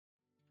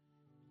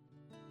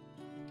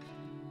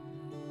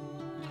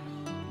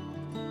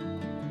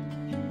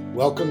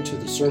Welcome to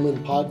the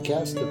Sermon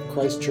Podcast of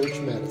Christ Church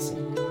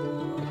Madison,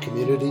 a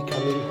community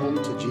coming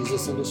home to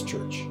Jesus and His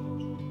church.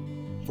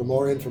 For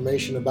more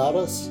information about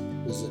us,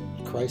 visit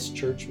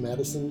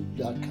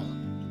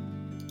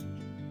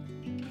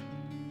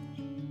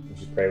christchurchmadison.com. Would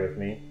you pray with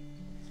me?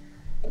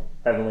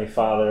 Heavenly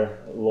Father,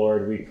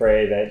 Lord, we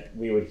pray that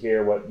we would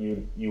hear what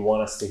you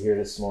want us to hear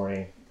this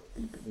morning.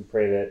 We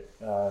pray that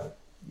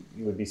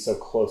you would be so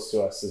close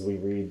to us as we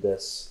read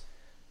this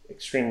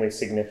extremely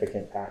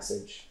significant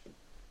passage.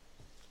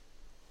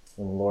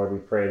 And Lord, we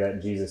pray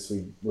that Jesus,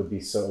 we would be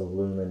so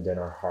illumined in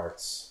our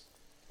hearts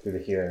through the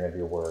hearing of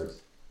your word.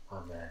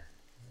 Amen.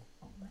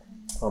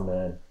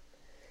 Amen.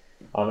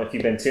 If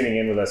you've been tuning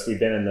in with us, we've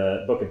been in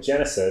the book of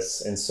Genesis,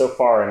 and so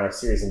far in our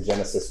series in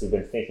Genesis, we've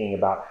been thinking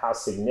about how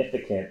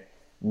significant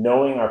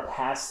knowing our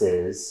past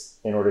is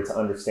in order to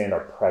understand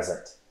our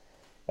present.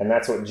 And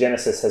that's what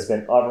Genesis has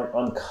been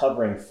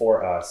uncovering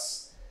for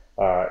us,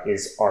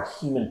 is our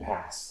human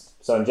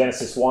past. So in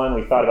Genesis 1,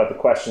 we thought about the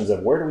questions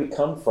of where do we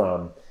come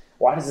from?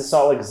 Why does this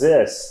all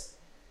exist?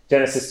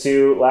 Genesis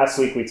 2, last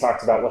week we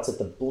talked about what's at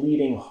the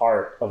bleeding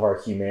heart of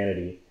our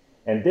humanity.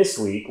 And this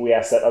week we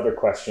asked that other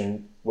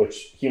question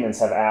which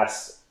humans have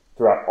asked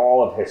throughout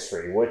all of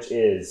history, which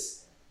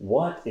is,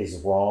 what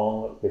is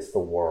wrong with the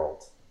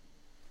world?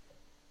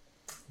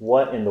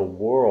 What in the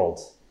world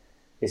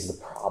is the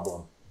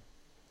problem?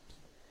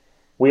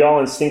 We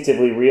all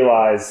instinctively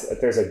realize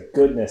that there's a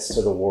goodness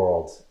to the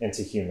world and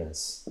to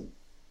humans.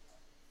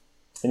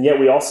 And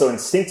yet we also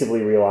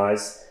instinctively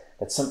realize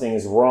that something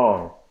is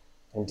wrong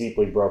and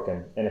deeply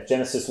broken. And if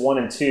Genesis 1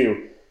 and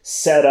 2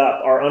 set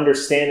up our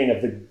understanding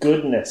of the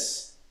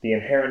goodness, the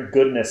inherent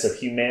goodness of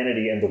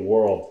humanity and the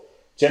world,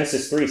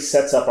 Genesis 3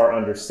 sets up our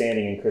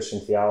understanding in Christian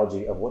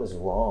theology of what is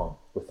wrong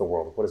with the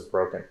world, what is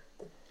broken.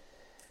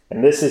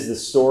 And this is the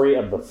story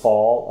of the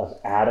fall of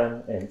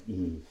Adam and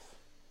Eve.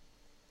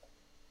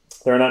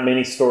 There are not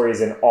many stories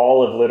in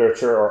all of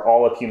literature or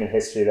all of human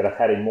history that have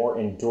had a more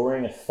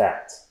enduring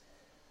effect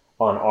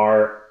on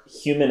our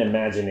human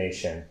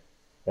imagination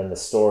than the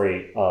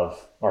story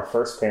of our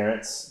first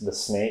parents, the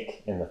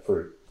snake, and the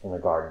fruit in the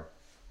garden.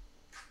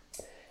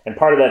 And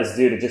part of that is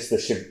due to just the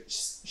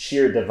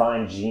sheer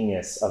divine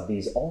genius of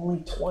these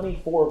only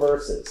 24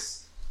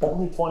 verses.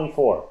 Only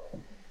 24.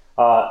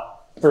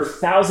 For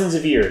thousands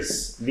of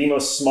years, the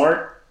most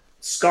smart,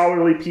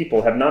 scholarly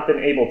people have not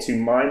been able to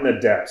mine the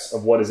depths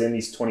of what is in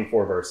these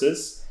 24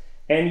 verses.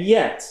 And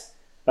yet,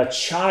 a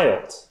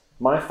child,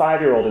 my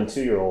 5-year-old and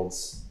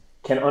 2-year-olds,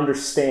 can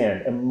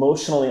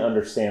emotionally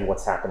understand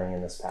what's happening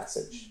in this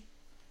passage.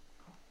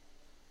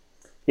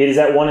 It is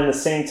at one and the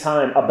same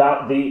time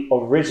about the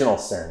original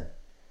sin.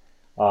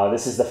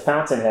 This is the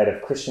fountainhead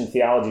of Christian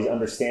theology's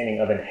understanding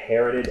of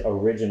inherited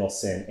original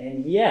sin.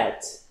 And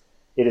yet,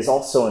 it is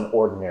also an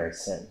ordinary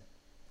sin.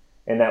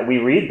 In that we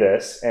read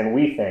this and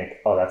we think,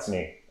 oh, that's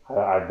me.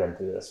 I've been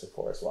through this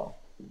before as well.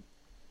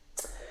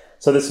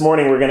 So this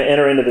morning, we're going to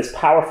enter into this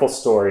powerful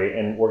story,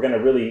 and we're going to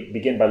really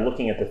begin by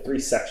looking at the 3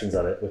 sections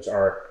of it, which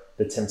are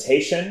the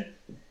temptation,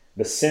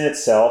 the sin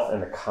itself, and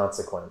the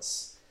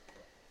consequence.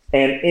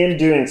 And in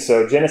doing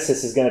so,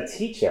 Genesis is going to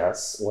teach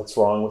us what's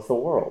wrong with the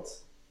world,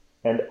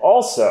 and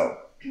also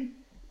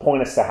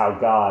point us to how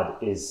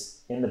God is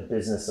in the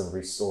business of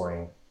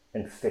restoring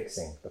and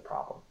fixing the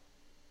problem.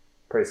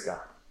 Praise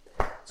God.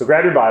 So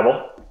grab your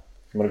Bible. I'm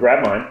going to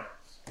grab mine.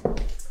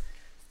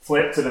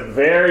 Flip to the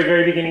very,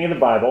 very beginning of the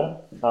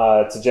Bible,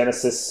 to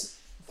Genesis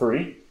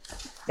 3.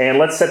 And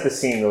let's set the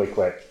scene really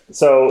quick.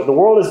 So the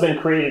world has been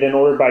created and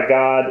ordered by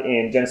God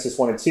in Genesis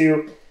 1 and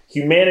 2.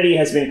 Humanity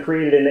has been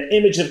created in the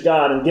image of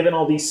God and given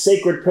all these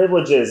sacred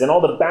privileges and all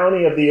the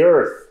bounty of the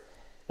earth.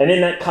 And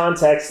in that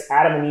context,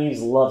 Adam and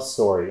Eve's love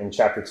story in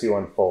chapter 2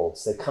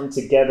 unfolds. They come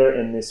together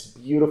in this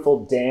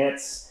beautiful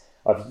dance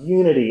of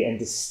unity and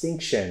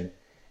distinction.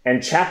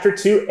 And chapter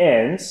 2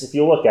 ends, if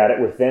you look at it,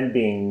 with them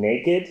being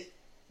naked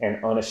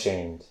and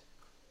unashamed.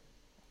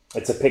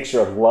 It's a picture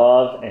of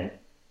love and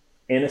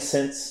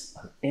innocence,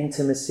 of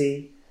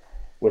intimacy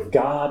with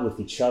God, with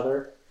each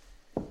other.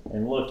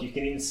 And look, you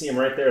can even see them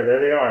right there. There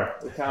they are.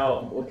 Look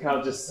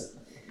how just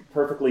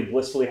perfectly,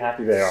 blissfully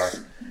happy they are.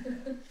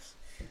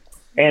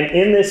 And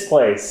in this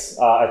place,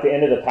 at the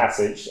end of the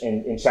passage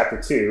in chapter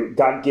 2,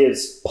 God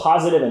gives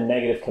positive and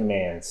negative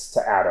commands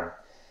to Adam.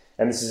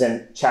 And this is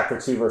in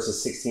chapter 2,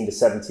 verses 16 to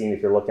 17,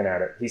 if you're looking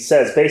at it. He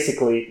says,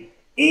 basically,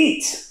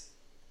 eat,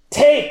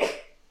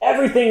 take,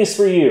 everything is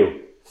for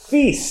you.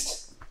 Feast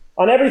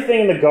on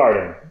everything in the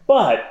garden.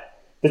 But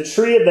the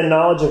tree of the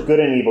knowledge of good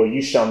and evil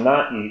you shall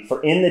not eat,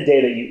 for in the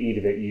day that you eat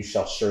of it, you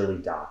shall surely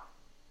die.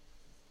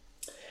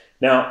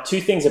 Now,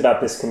 2 things about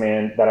this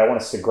command that I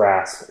want us to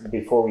grasp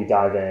before we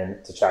dive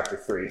into chapter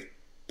 3.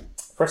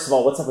 First of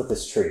all, what's up with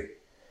this tree?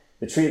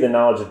 The tree of the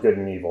knowledge of good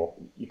and evil.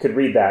 You could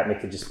read that and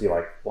it could just be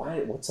like, why?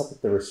 What's up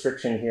with the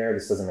restriction here?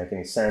 This doesn't make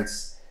any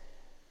sense.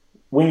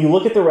 When you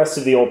look at the rest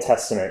of the Old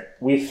Testament,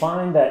 we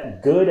find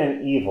that good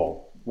and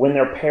evil, when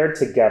they're paired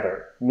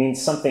together, means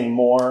something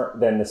more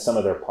than the sum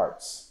of their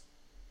parts.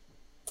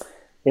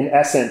 In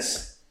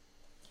essence,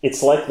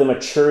 it's like the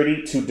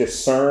maturity to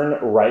discern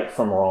right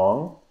from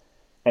wrong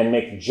and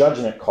make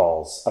judgment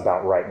calls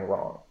about right and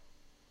wrong.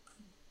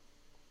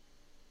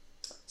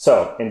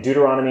 So, in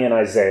Deuteronomy and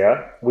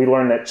Isaiah, we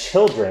learn that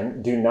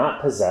children do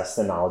not possess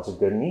the knowledge of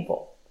good and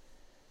evil.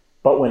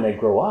 But when they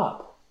grow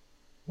up,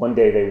 one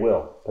day they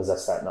will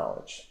possess that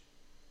knowledge.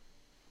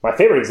 My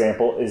favorite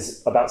example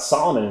is about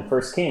Solomon in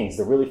 1 Kings,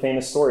 the really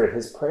famous story of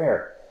his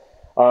prayer.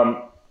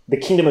 The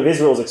kingdom of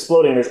Israel is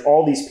exploding. There's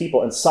all these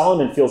people, and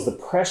Solomon feels the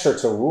pressure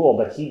to rule,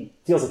 but he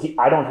feels like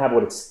I don't have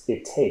what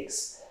it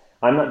takes.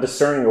 I'm not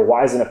discerning or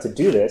wise enough to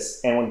do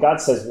this. And when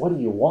God says, what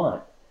do you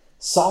want?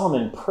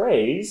 Solomon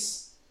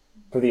prays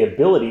for the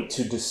ability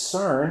to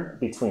discern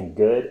between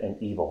good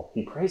and evil.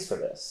 He prays for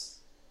this.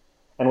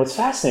 And what's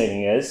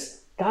fascinating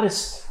is God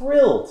is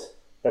thrilled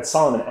that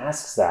Solomon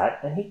asks that,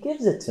 and he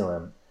gives it to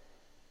him.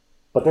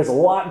 But there's a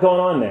lot going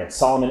on there.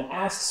 Solomon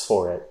asks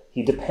for it.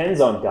 He depends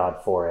on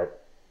God for it.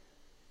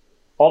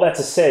 All that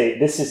to say,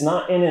 this is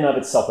not in and of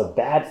itself a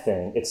bad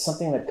thing. It's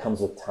something that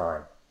comes with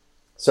time.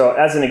 So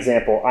as an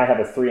example, I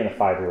have a 3 and a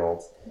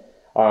 5-year-old.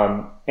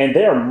 And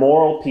they are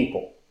moral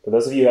people. For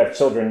those of you who have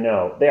children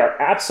know, they are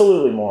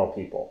absolutely moral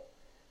people.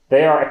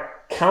 They are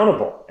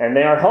accountable, and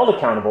they are held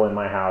accountable in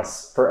my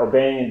house for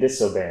obeying and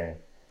disobeying.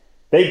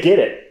 They get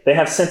it. They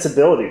have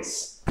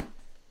sensibilities.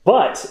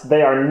 But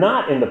they are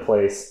not in the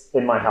place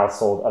in my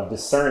household of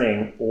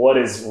discerning what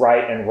is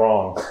right and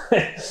wrong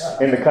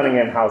in the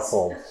Cunningham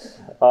household.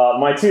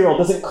 My 2-year-old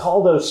doesn't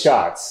call those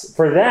shots.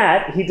 For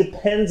that, he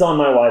depends on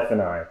my wife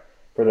and I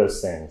for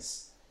those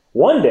things.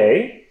 One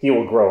day, he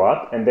will grow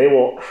up and they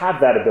will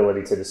have that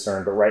ability to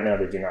discern, but right now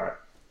they do not.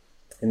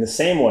 In the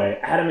same way,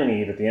 Adam and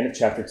Eve at the end of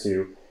chapter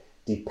 2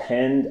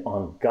 depend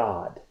on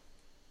God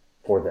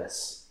for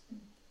this.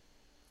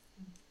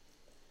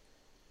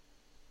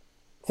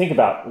 Think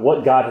about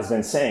what God has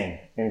been saying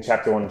in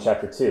chapter 1 and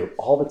chapter 2.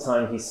 All the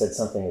time he said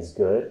something is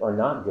good or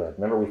not good.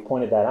 Remember, we've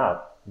pointed that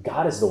out.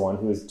 God is the one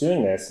who is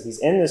doing this. He's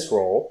in this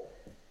role.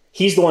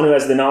 He's the one who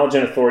has the knowledge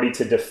and authority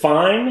to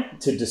define,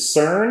 to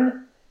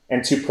discern,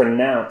 and to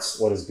pronounce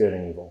what is good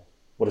and evil,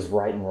 what is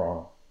right and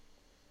wrong.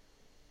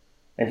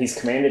 And he's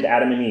commanded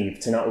Adam and Eve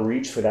to not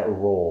reach for that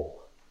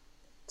role,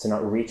 to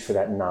not reach for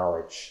that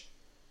knowledge.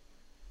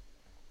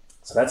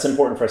 So that's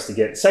important for us to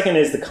get. Second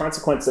is the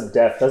consequence of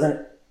death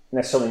doesn't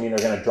necessarily mean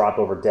they're going to drop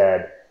over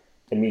dead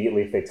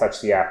immediately if they touch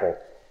the apple.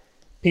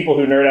 People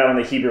who nerd out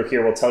on the Hebrew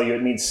here will tell you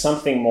it means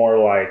something more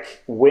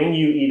like, when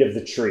you eat of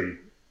the tree,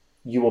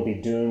 you will be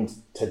doomed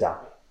to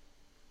die.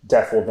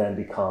 Death will then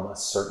become a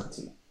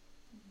certainty.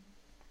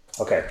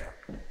 Okay,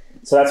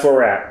 so that's where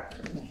we're at.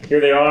 Here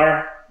they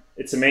are.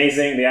 It's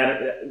amazing.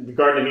 The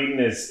Garden of Eden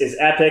is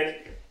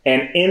epic.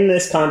 And in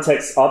this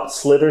context, up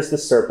slithers the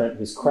serpent,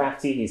 who's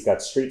crafty. He's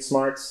got street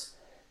smarts.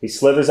 He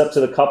slithers up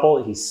to the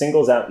couple, he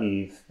singles out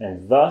Eve,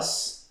 and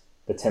thus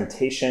the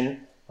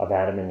temptation of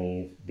Adam and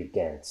Eve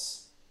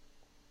begins.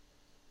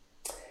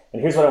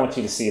 And here's what I want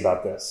you to see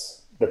about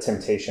this, the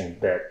temptation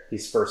bit,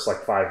 these first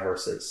 5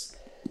 verses.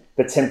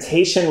 The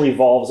temptation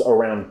revolves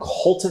around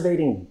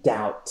cultivating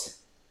doubt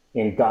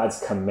in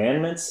God's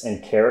commandments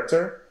and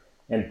character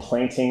and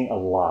planting a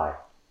lie.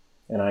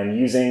 And I'm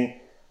using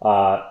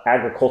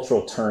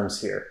agricultural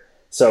terms here.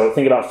 So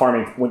think about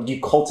farming. When you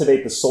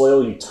cultivate the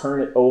soil, you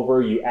turn it over,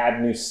 you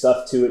add new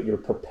stuff to it, you're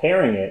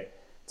preparing it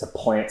to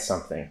plant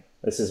something.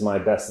 This is my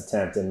best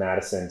attempt in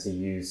Madison to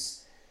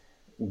use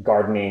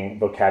gardening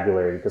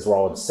vocabulary because we're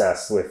all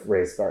obsessed with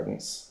raised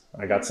gardens.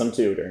 I got some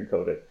too during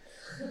COVID.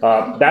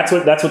 That's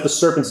what the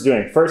serpent's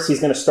doing. First, he's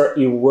going to start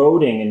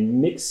eroding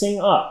and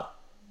mixing up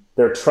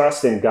their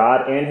trust in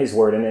God and his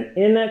word. And then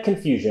in that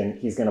confusion,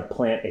 he's going to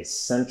plant a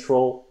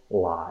central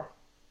lie.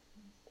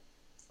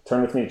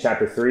 Turn with me to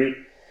chapter 3.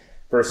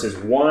 Verses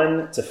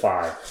 1 to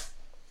 5.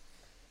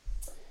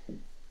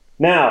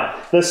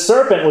 Now, the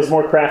serpent was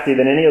more crafty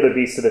than any other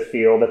beast of the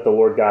field that the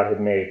Lord God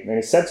had made. And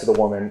he said to the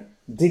woman,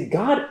 did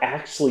God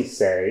actually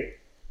say,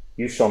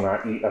 you shall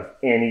not eat of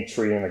any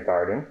tree in the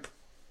garden?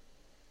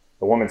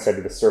 The woman said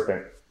to the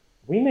serpent,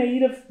 we may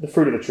eat of the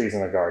fruit of the trees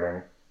in the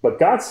garden. But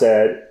God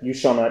said, you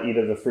shall not eat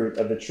of the fruit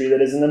of the tree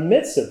that is in the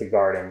midst of the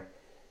garden.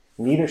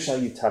 Neither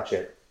shall you touch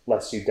it,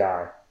 lest you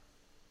die.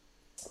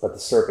 But the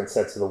serpent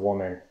said to the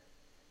woman,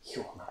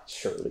 you will not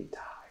surely die.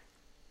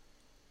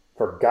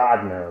 For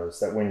God knows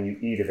that when you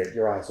eat of it,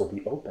 your eyes will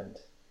be opened,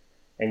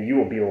 and you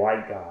will be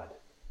like God,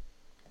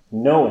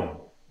 knowing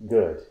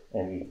good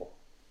and evil.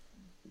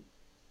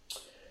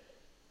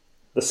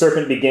 The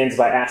serpent begins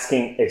by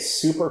asking a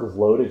super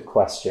loaded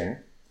question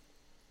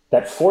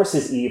that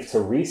forces Eve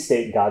to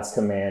restate God's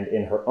command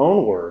in her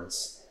own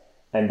words,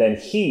 and then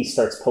he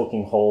starts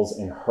poking holes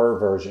in her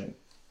version.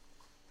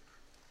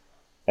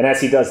 And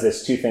as he does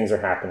this, 2 things are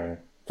happening.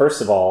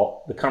 First of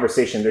all, the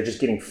conversation, they're just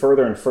getting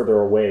further and further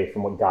away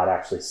from what God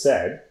actually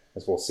said,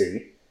 as we'll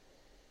see.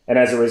 And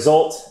as a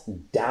result,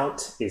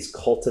 doubt is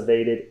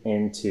cultivated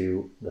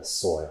into the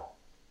soil.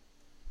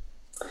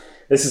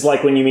 This is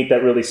like when you meet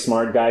that really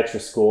smart guy at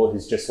your school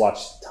who's just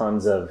watched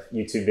tons of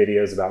YouTube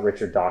videos about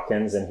Richard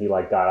Dawkins and he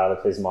got out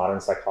of his modern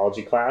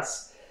psychology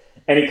class.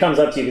 And he comes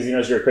up to you because he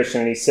knows you're a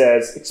Christian, and he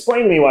says,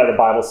 explain to me why the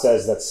Bible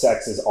says that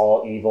sex is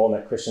all evil and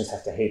that Christians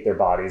have to hate their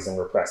bodies and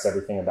repress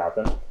everything about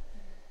them.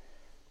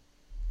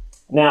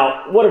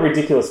 Now, what a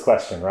ridiculous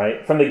question,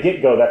 right? From the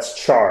get-go,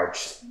 that's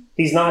charged.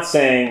 He's not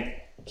saying,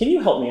 can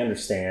you help me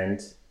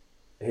understand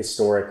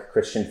historic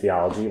Christian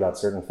theology about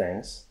certain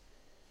things?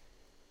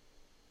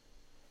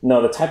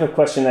 No, the type of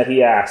question that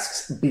he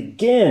asks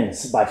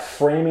begins by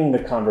framing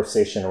the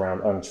conversation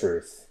around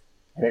untruth.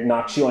 And it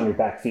knocks you on your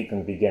back feet from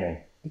the beginning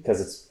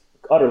because it's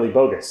utterly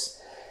bogus.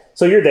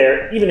 So you're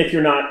there, even if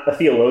you're not a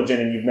theologian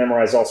and you've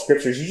memorized all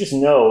scriptures, you just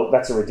know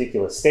that's a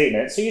ridiculous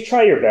statement. So you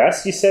try your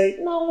best. You say,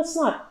 no, that's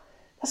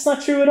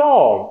not true at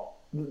all.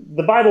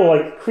 The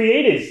Bible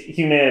created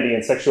humanity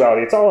and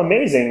sexuality. It's all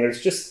amazing.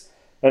 There's just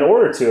an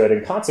order to it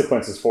and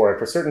consequences for it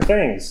for certain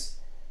things.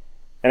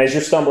 And as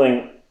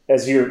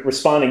you're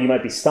responding, you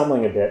might be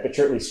stumbling a bit, but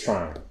you're at least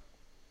trying.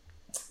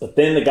 But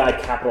then the guy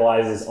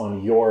capitalizes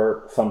on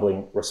your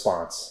fumbling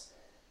response.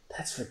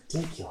 That's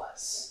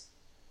ridiculous.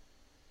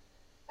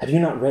 Have you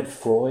not read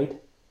Freud?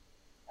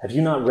 Have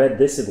you not read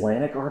this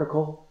Atlantic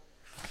article?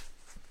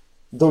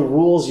 The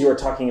rules you are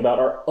talking about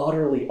are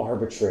utterly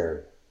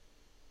arbitrary.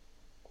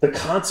 The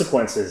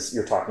consequences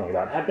you're talking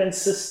about have been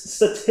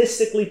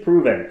statistically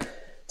proven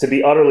to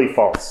be utterly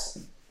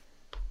false.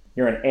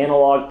 You're an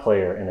analog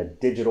player in a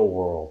digital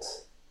world.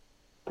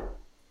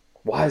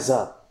 Wise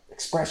up.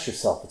 Express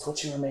yourself. It's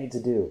what you were made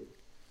to do.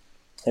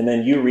 And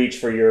then you reach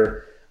for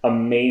your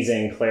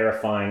amazing,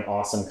 clarifying,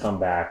 awesome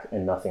comeback,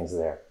 and nothing's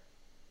there.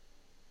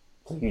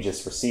 So you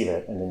just receive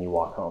it, and then you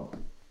walk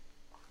home.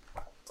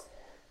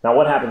 Now,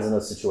 what happens in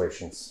those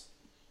situations?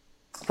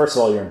 First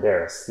of all, you're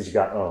embarrassed because you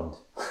got owned.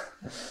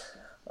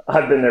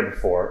 I've been there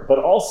before. But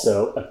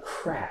also, a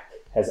crack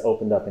has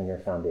opened up in your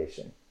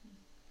foundation.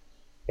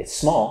 It's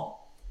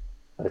small,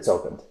 but it's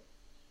opened.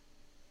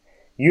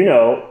 You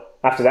know,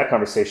 after that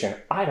conversation,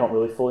 I don't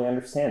really fully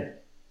understand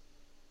it.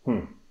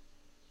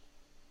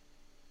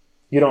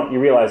 You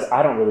realize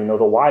I don't really know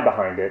the why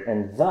behind it,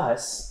 and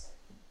thus,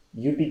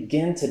 you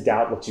begin to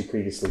doubt what you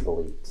previously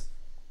believed.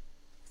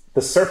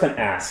 The serpent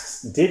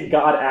asks, did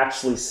God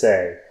actually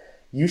say,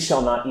 you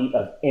shall not eat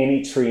of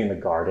any tree in the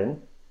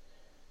garden?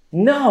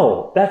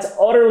 No, that's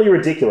utterly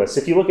ridiculous.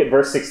 If you look at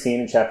verse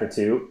 16 in chapter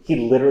 2, he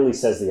literally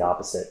says the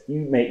opposite. You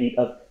may eat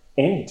of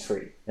any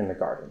tree in the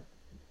garden.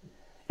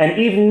 And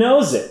Eve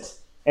knows it.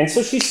 And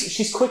so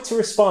she's quick to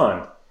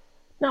respond.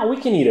 No,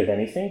 we can eat of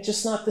anything,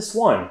 just not this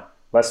one,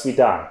 lest we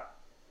die.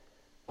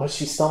 But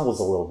she stumbles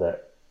a little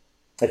bit.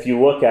 If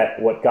you look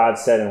at what God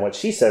said and what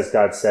she says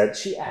God said,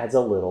 she adds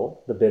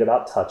the bit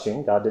about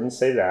touching. God didn't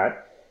say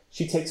that.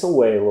 She takes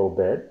away a little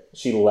bit.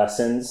 She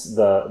lessens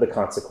the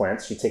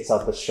consequence. She takes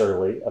out the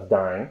surely of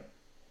dying.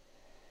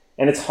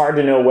 And it's hard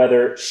to know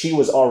whether she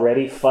was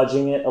already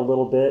fudging it a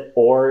little bit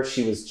or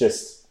she was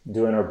just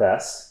doing her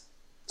best.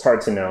 It's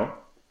hard to know.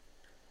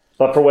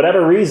 But for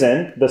whatever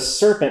reason, the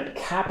serpent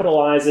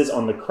capitalizes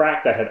on the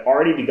crack that had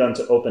already begun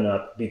to open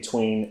up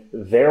between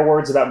their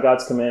words about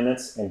God's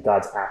commandments and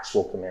God's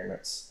actual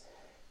commandments.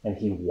 And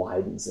he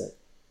widens it.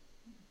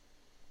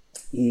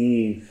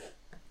 Eve,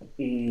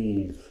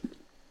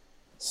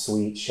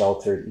 sweet,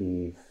 sheltered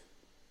Eve,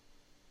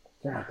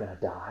 you're not going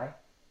to die.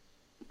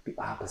 The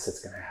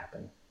opposite's going to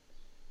happen.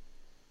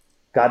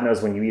 God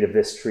knows when you eat of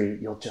this tree,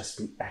 you'll just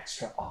be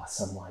extra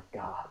awesome like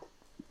God.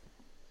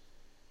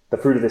 The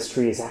fruit of this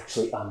tree is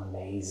actually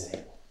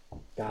amazing.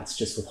 God's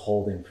just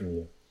withholding from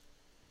you.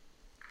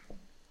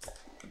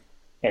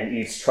 And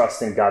Eve's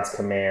trust in God's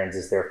commands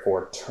is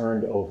therefore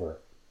turned over.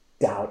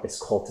 Doubt is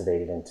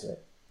cultivated into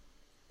it.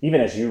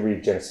 Even as you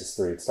read Genesis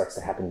 3, it starts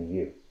to happen to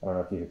you. I don't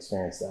know if you've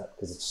experienced that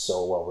because it's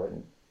so well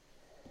written.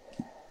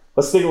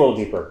 Let's dig a little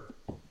deeper.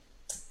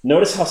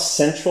 Notice how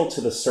central to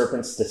the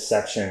serpent's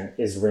deception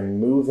is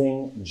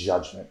removing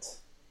judgment.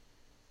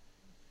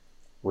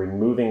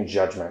 Removing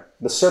judgment.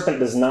 The serpent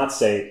does not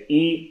say,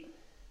 Eve,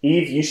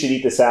 you should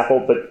eat this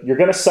apple, but you're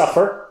going to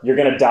suffer. You're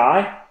going to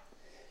die.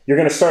 You're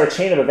going to start a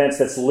chain of events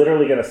that's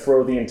literally going to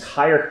throw the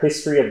entire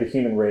history of the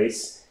human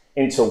race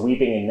into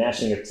weeping and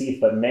gnashing of teeth.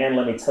 But man,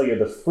 let me tell you,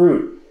 the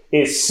fruit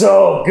is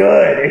so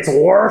good. It's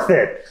worth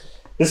it.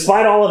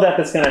 Despite all of that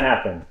that's going to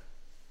happen.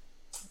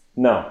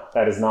 No,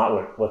 that is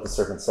not what the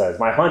serpent says.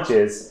 My hunch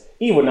is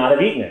he would not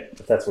have eaten it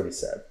if that's what he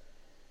said.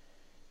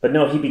 But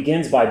no, he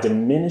begins by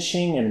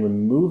diminishing and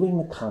removing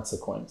the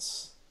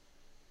consequence.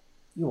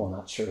 You will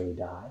not surely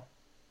die.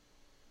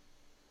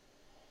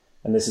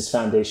 And this is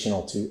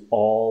foundational to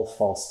all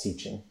false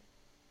teaching.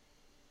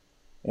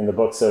 In the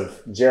books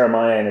of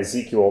Jeremiah and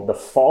Ezekiel, the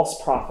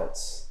false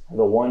prophets are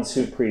the ones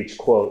who preach,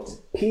 quote,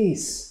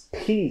 peace,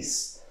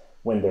 peace,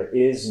 when there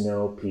is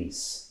no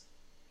peace.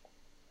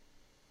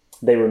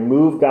 They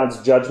remove God's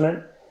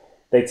judgment.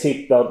 They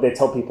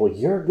tell people,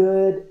 you're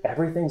good,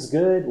 everything's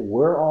good,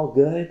 we're all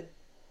good.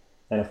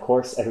 And of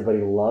course, everybody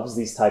loves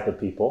these type of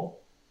people,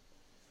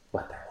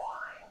 but they're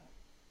lying.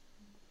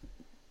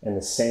 And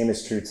the same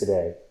is true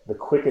today. The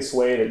quickest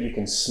way that you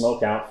can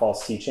smoke out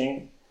false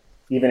teaching,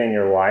 even in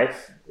your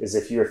life, is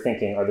if you're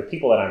thinking, are the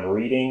people that I'm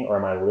reading or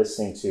am I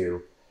listening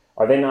to,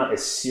 are they not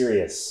as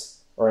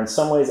serious or in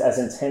some ways as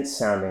intense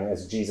sounding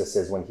as Jesus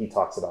is when he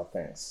talks about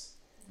things.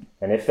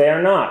 And if they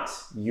are not,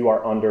 you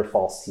are under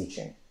false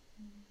teaching.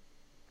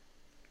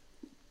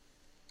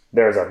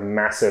 There's a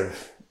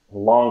massive,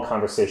 long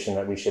conversation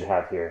that we should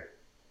have here.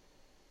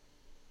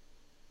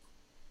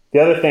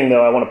 The other thing,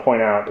 though, I want to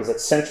point out is that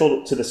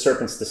central to the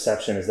serpent's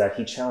deception is that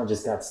he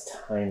challenges God's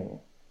timing.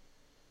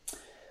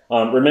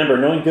 Remember,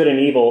 knowing good and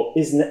evil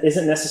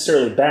isn't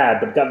necessarily bad,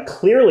 but God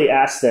clearly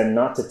asks them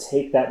not to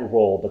take that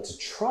role, but to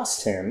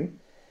trust him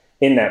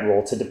in that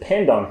role, to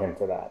depend on him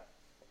for that.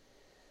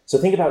 So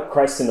think about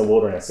Christ in the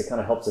wilderness. It kind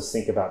of helps us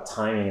think about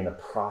timing and the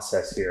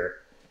process here.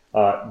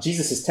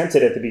 Jesus is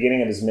tempted at the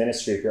beginning of his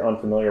ministry, if you're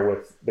unfamiliar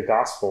with the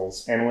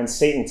Gospels. And when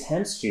Satan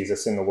tempts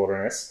Jesus in the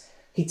wilderness,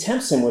 he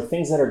tempts him with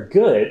things that are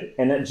good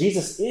and that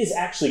Jesus is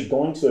actually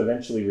going to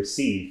eventually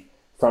receive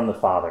from the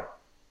Father.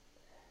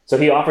 So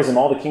he offers him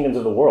all the kingdoms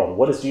of the world.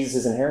 What is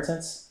Jesus'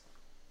 inheritance?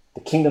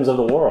 The kingdoms of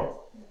the world.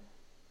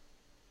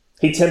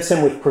 He tempts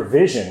him with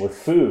provision, with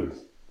food.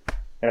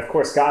 And of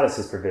course, God is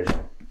his provision.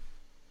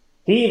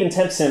 He even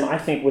tempts him, I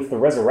think, with the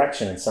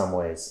resurrection in some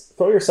ways.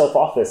 Throw yourself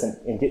off this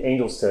and get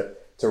angels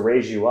to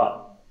raise you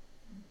up.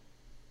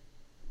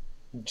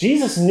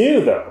 Jesus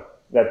knew, though,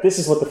 that this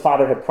is what the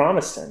Father had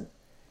promised him.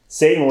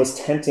 Satan was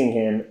tempting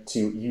him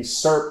to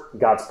usurp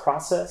God's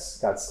process,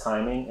 God's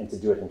timing, and to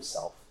do it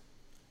himself.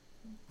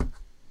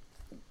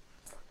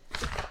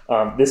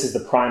 This is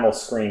the primal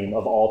scream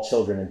of all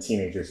children and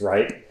teenagers,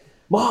 right?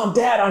 Mom,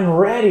 Dad, I'm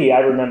ready. I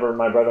remember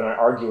my brother and I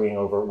arguing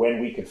over when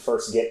we could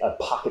first get a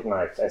pocket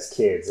knife as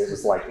kids. It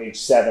was like age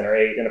 7 or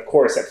 8. And of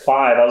course, at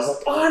 5, I was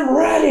like, I'm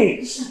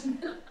ready.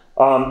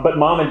 But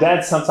Mom and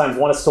Dad sometimes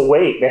want us to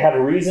wait. They have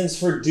reasons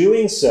for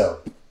doing so,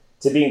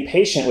 to being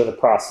patient with the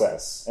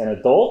process. And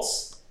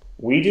adults,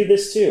 we do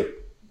this too.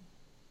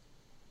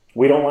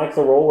 We don't like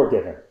the role we're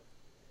given.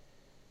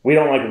 We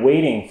don't like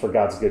waiting for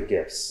God's good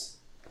gifts.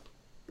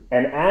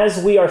 And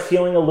as we are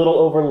feeling a little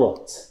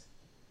overlooked,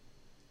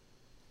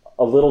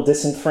 a little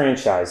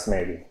disenfranchised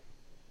maybe,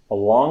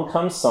 along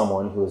comes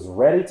someone who is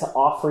ready to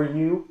offer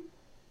you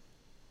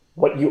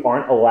what you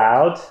aren't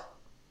allowed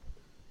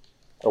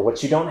or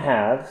what you don't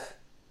have,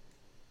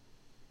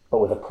 but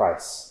with a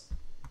price.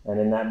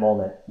 And in that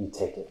moment, you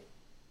take it.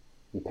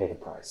 You pay the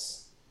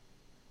price.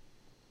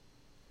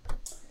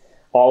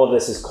 All of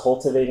this is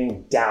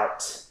cultivating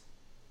doubt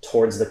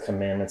towards the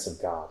commandments of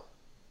God.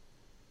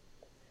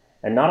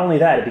 And not only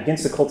that, it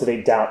begins to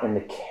cultivate doubt in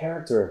the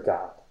character of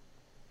God.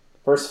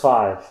 Verse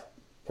 5,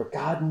 for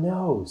God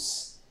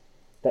knows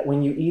that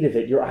when you eat of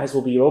it, your eyes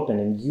will be open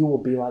and you will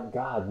be like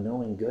God,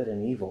 knowing good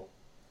and evil.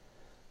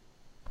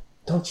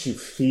 Don't you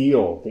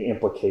feel the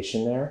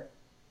implication there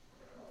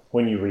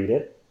when you read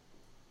it?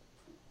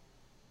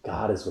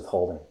 God is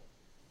withholding.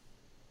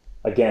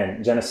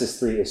 Again, Genesis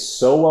 3 is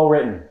so well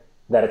written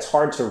that it's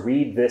hard to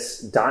read this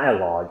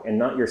dialogue and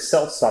not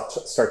yourself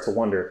start to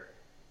wonder,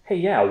 hey,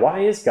 yeah,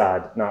 why is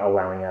God not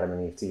allowing Adam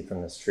and Eve to eat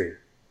from this tree?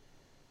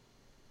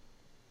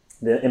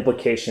 The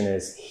implication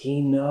is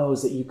he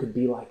knows that you could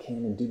be like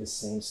him and do the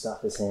same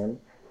stuff as him.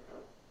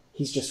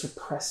 He's just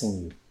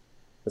repressing you.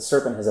 The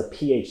serpent has a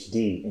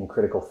PhD in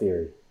critical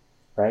theory,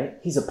 right?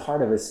 He's a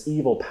part of this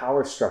evil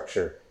power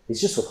structure. He's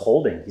just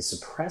withholding. He's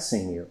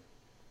suppressing you.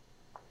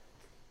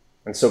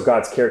 And so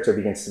God's character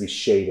begins to be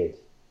shaded.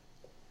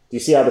 Do you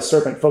see how the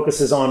serpent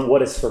focuses on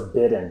what is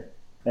forbidden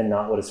and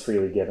not what is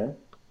freely given?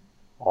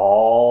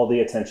 All the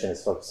attention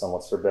is focused on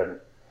what's forbidden.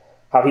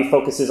 How he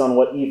focuses on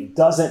what Eve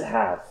doesn't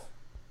have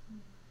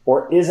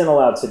or isn't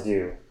allowed to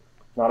do,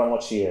 not on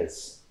what she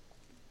is.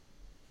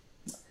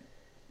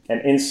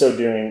 And in so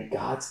doing,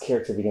 God's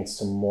character begins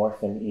to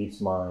morph in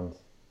Eve's mind.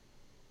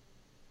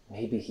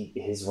 Maybe he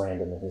is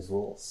random in his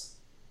rules.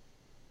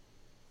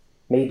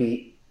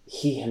 Maybe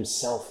he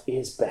himself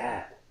is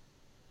bad.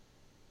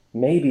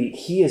 Maybe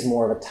he is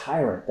more of a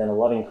tyrant than a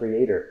loving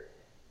creator.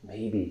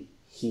 Maybe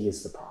he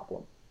is the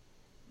problem.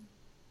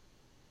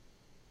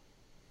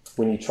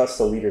 When you trust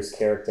the leader's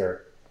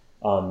character,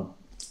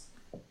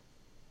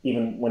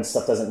 even when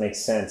stuff doesn't make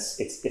sense,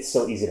 it's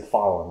so easy to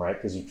follow them, right?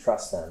 Because you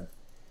trust them.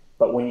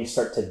 But when you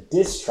start to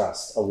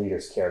distrust a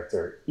leader's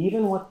character,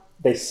 even what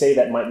they say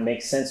that might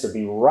make sense or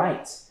be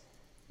right,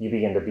 you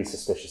begin to be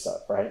suspicious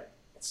of, right?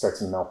 It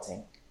starts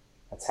melting.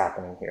 That's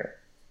happening here.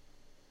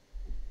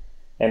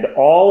 And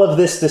all of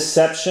this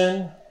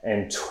deception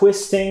and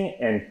twisting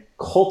and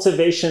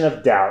cultivation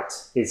of doubt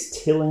is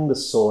tilling the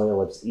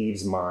soil of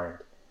Eve's mind.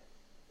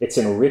 It's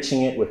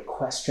enriching it with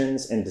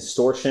questions and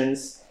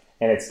distortions,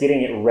 and it's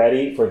getting it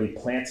ready for the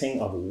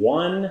planting of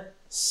one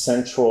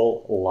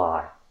central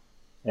lie.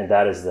 And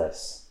that is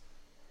this: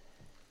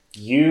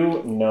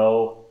 you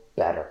know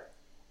better.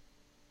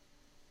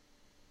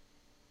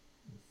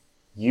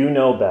 You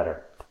know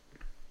better.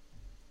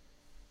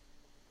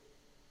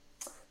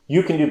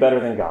 You can do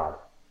better than God.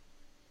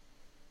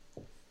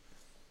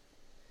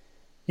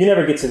 You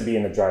never get to be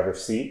in the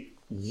driver's seat.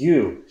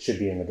 You should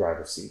be in the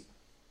driver's seat.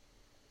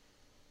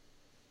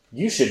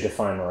 You should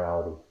define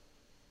morality.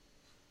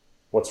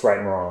 What's right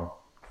and wrong.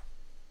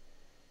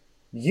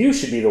 You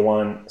should be the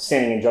one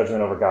standing in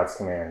judgment over God's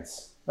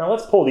commands. Now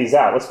let's pull these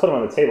out. Let's put them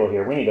on the table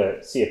here. We need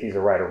to see if these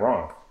are right or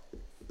wrong.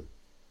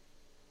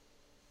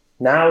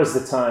 Now is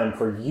the time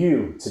for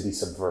you to be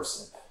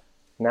subversive.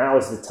 Now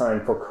is the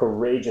time for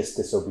courageous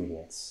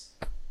disobedience.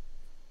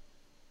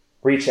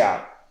 Reach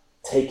out.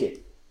 Take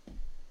it.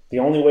 The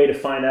only way to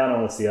find out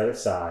on what's the other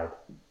side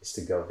is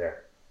to go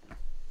there.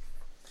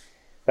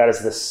 That is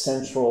the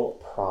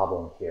central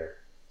problem here.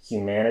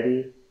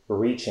 Humanity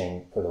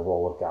reaching for the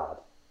role of God.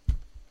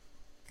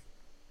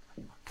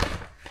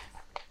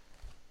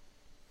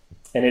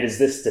 And it is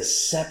this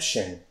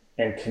deception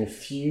and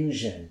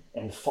confusion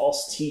and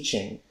false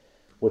teaching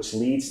which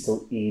leads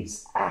to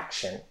Eve's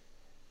action.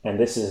 And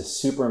this is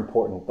super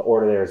important. The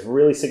order there is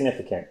really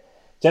significant.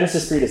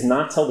 Genesis 3 does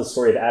not tell the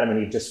story of Adam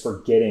and Eve just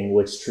forgetting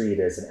which tree it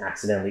is and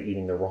accidentally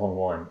eating the wrong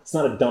one. It's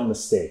not a dumb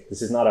mistake.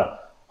 This is not a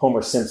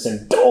Homer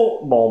Simpson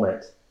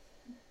moment.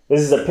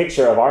 This is a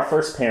picture of our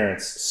first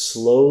parents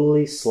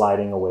slowly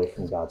sliding away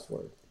from God's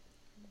word.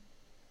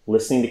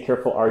 Listening to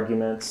careful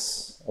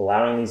arguments,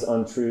 allowing these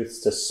untruths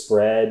to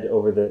spread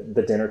over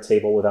the dinner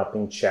table without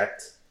being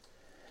checked,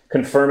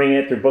 confirming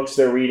it through books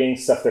they're reading,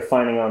 stuff they're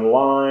finding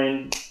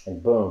online,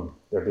 and boom,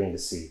 they're being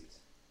deceived.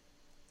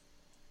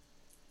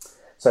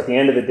 So at the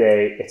end of the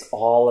day, it's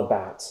all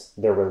about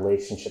their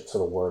relationship to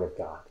the Word of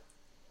God.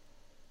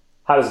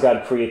 How does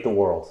God create the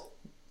world?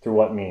 Through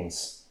what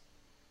means?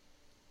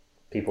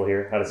 People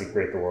here, how does he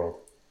create the world?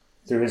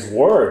 Through his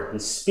Word. He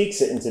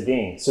speaks it into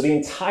being. So the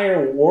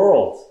entire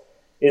world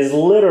is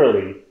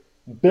literally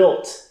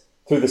built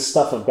through the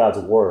stuff of God's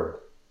Word.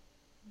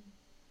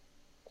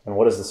 And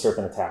what does the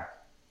serpent attack?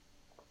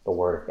 The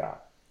Word of God.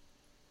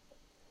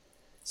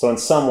 So in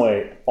some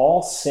way,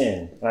 all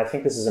sin, and I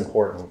think this is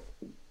important,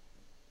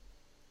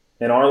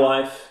 in our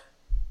life,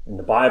 in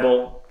the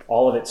Bible,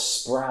 all of it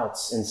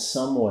sprouts in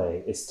some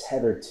way, is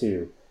tethered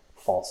to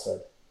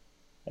falsehood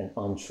and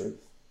untruth.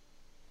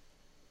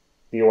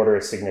 The order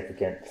is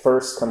significant.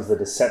 First comes the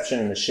deception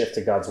and the shift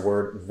to God's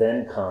word.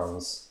 Then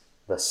comes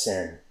the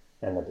sin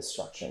and the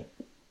destruction.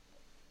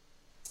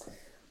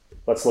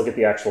 Let's look at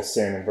the actual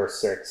sin in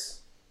verse 6.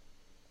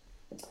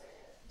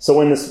 So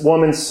when this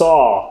woman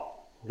saw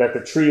that the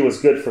tree was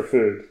good for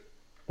food,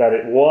 that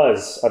it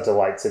was a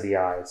delight to the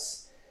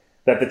eyes,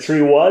 that the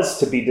tree was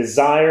to be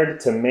desired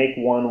to make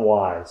one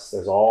wise.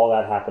 There's all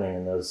that happening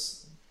in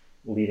those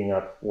leading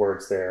up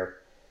words there.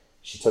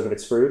 She took of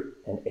its fruit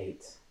and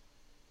ate.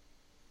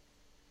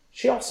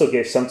 She also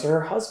gave some to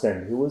her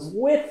husband who was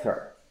with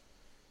her,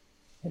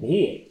 and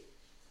he ate.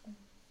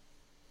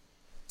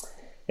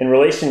 In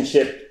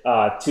relationship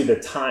to the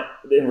time,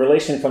 in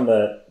relation from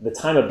the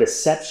time of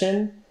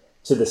deception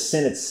to the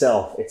sin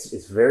itself,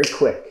 it's very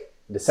quick.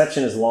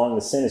 Deception is long,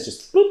 the sin is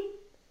just boop,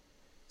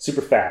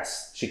 super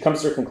fast. She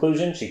comes to her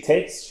conclusion, she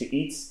takes, she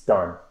eats,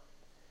 done.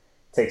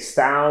 It takes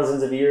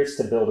thousands of years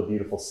to build a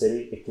beautiful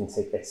city. It can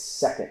take a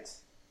second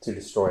to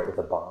destroy it with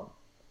a bomb.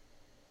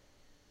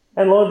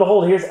 And lo and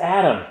behold, here's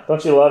Adam.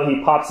 Don't you love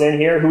he pops in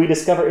here, who we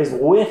discover is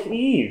with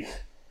Eve.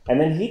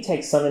 And then he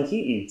takes some and he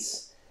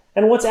eats.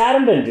 And what's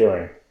Adam been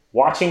doing?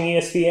 Watching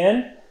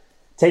ESPN?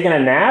 Taking a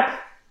nap?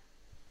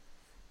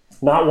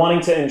 Not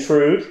wanting to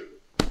intrude?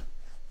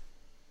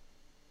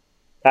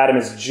 Adam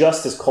is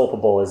just as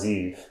culpable as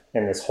Eve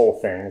in this whole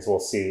thing, as we'll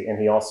see. And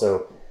he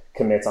also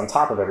commits, on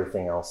top of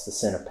everything else, the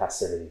sin of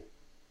passivity.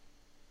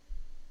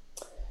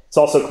 It's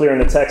also clear in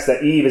the text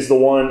that Eve is the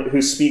one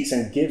who speaks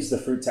and gives the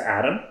fruit to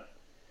Adam.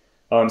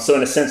 So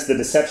in a sense, the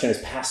deception is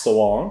passed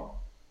along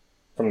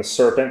from the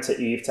serpent to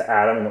Eve to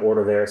Adam, and the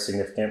order there is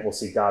significant. We'll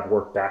see God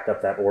work back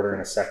up that order in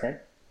a second.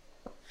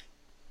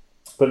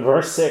 But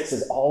verse 6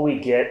 is all we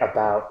get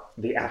about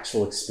the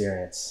actual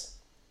experience.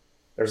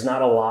 There's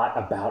not a lot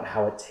about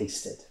how it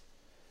tasted.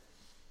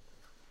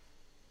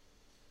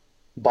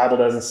 The Bible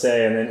doesn't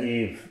say, and then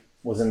Eve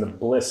was in the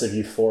bliss of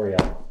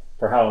euphoria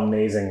for how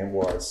amazing it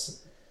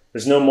was.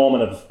 There's no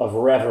moment of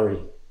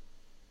reverie.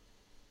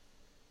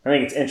 I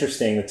think it's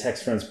interesting, the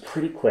text runs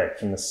pretty quick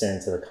from the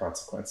sin to the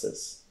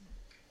consequences.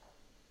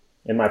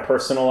 In my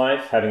personal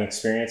life, having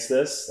experienced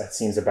this, that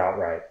seems about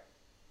right.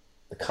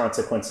 The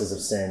consequences of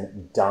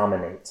sin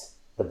dominate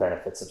the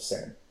benefits of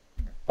sin.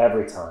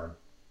 Every time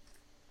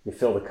you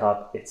fill the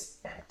cup, it's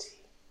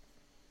empty.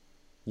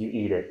 You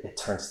eat it, it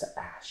turns to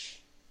ash.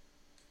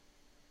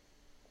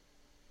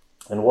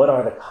 And what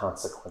are the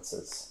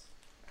consequences?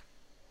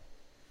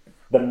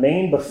 The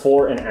main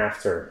before and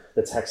after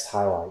the text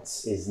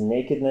highlights is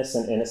nakedness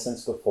and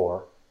innocence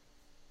before,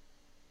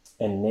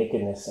 and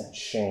nakedness and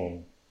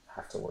shame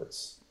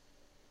afterwards.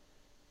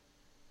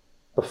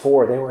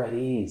 Before, they were at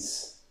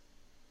ease.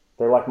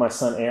 They're like my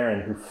son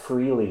Aaron, who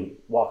freely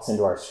walks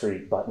into our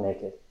street butt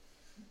naked.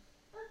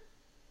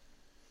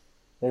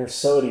 They were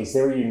so at ease.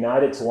 They were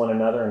united to one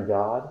another in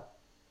God.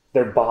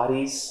 Their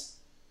bodies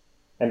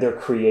and their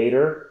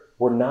Creator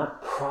were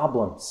not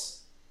problems.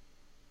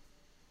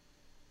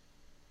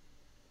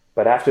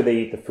 But after they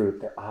eat the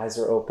fruit, their eyes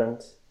are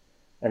opened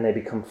and they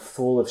become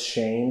full of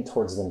shame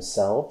towards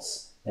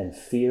themselves and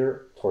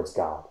fear towards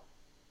God.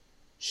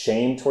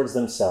 Shame towards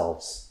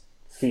themselves,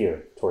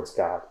 fear towards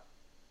God.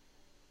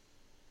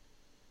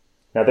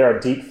 Now, there are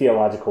deep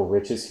theological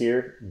riches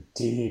here,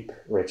 deep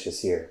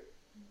riches here.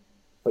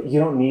 But you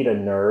don't need a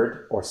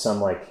nerd or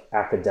some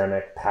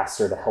academic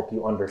pastor to help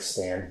you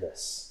understand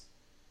this.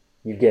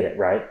 You get it,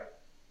 right?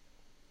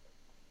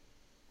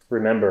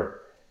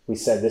 Remember, we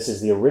said this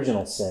is the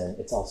original sin.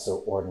 It's also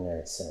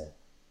ordinary sin.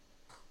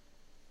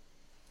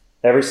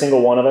 Every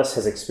single one of us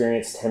has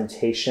experienced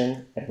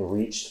temptation and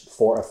reached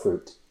for a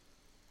fruit,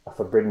 a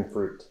forbidden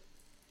fruit.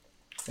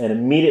 And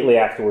immediately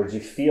afterwards, you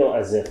feel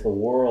as if the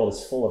world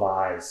is full of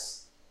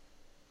eyes.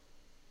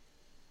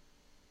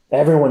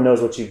 Everyone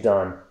knows what you've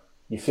done.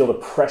 You feel the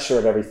pressure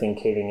of everything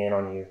caving in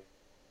on you,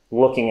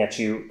 looking at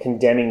you,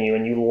 condemning you,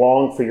 and you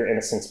long for your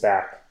innocence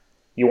back.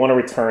 You want to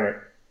return it.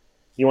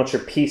 You want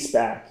your peace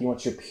back. You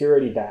want your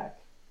purity back.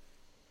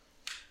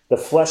 The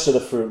flesh of the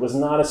fruit was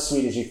not as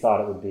sweet as you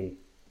thought it would be.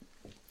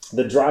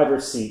 The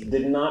driver's seat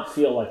did not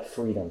feel like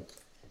freedom.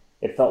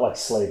 It felt like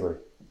slavery.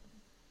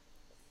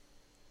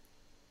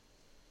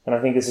 And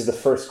I think this is the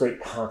first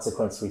great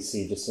consequence we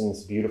see just in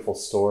this beautiful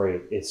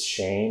story is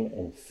shame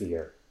and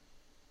fear.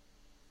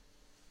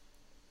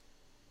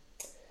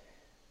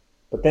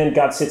 But then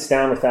God sits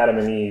down with Adam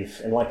and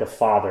Eve and like a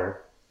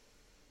father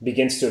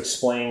begins to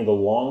explain the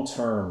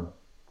long-term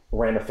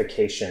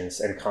ramifications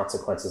and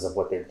consequences of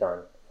what they've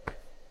done.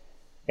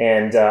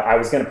 And I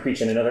was going to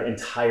preach in another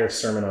entire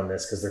sermon on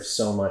this because there's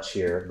so much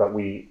here, but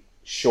we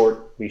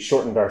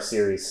shortened our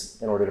series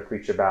in order to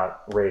preach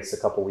about race a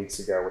couple weeks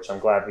ago, which I'm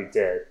glad we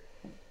did.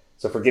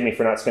 So forgive me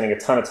for not spending a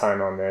ton of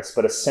time on this,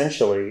 but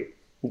essentially,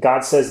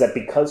 God says that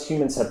because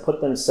humans have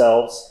put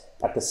themselves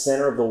at the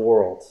center of the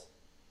world,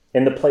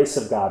 in the place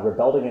of God,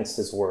 rebelled against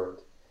his word,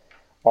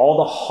 all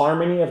the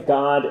harmony of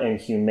God and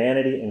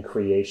humanity and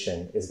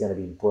creation is going to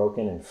be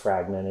broken and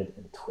fragmented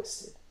and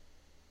twisted.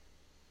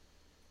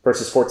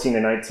 Verses 14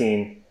 and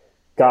 19,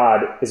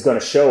 God is going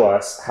to show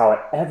us how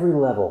at every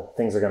level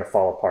things are going to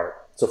fall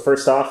apart. So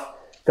first off,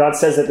 God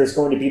says that there's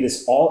going to be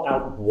this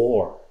all-out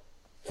war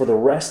for the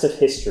rest of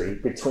history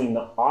between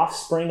the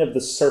offspring of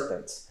the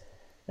serpent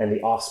and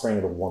the offspring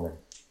of the woman.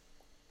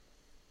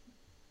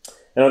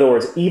 In other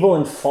words, evil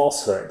and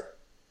falsehood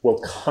will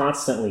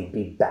constantly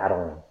be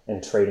battling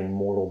and trading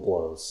mortal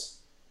blows.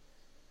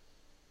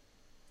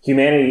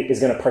 Humanity is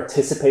going to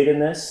participate in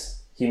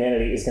this.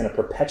 Humanity is going to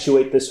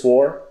perpetuate this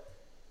war.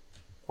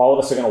 All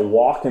of us are going to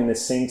walk in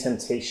this same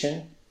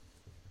temptation.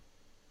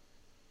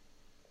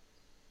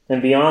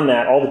 And beyond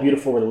that, all the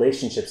beautiful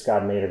relationships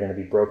God made are going to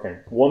be broken.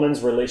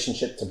 Woman's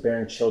relationship to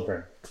bearing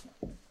children.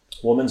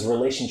 Woman's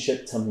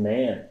relationship to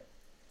man.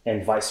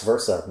 And vice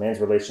versa. Man's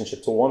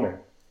relationship to woman.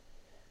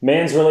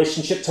 Man's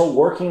relationship to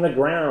working the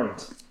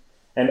ground.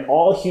 And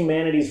all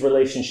humanity's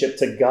relationship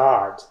to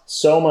God.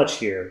 So much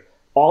here.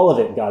 All of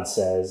it, God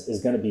says,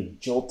 is going to be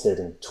jolted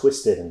and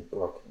twisted and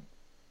broken.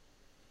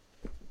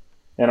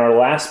 And our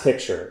last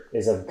picture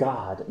is of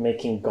God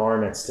making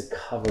garments to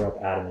cover up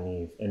Adam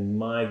and Eve. And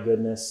my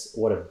goodness,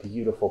 what a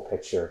beautiful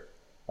picture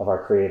of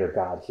our Creator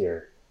God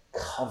here,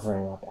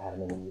 covering up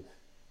Adam and Eve.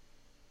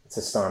 It's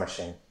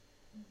astonishing.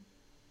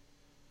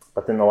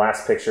 But then the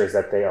last picture is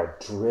that they are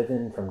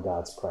driven from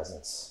God's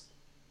presence,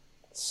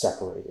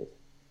 separated,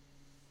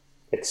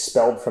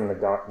 expelled from the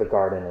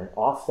garden, and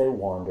off they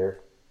wander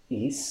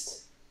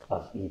east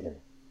of Eden.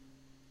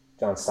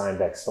 John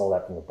Steinbeck stole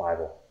that from the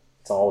Bible.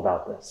 It's all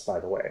about this, by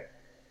the way.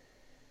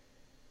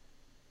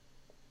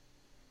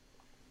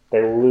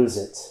 They lose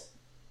it.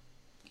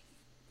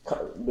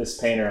 This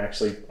painter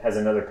actually has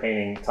another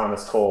painting,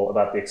 Thomas Cole,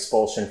 about the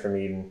expulsion from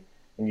Eden.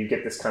 And you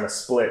get this kind of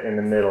split in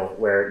the middle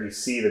where you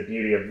see the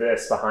beauty of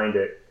this behind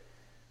it,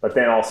 but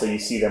then also you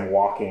see them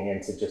walking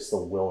into just the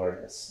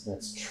wilderness. And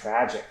it's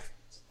tragic.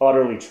 It's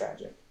utterly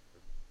tragic.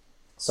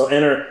 So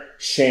enter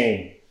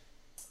shame.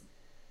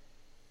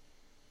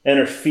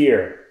 Enter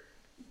fear.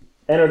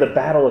 Enter the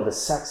battle of the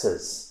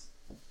sexes,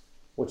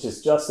 which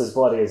is just as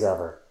bloody as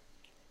ever.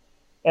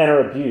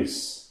 Enter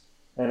abuse.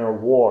 Enter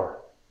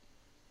war.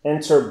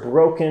 Enter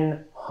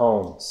broken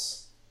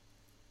homes.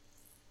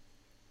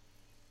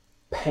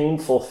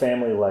 Painful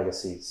family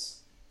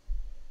legacies.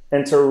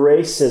 Enter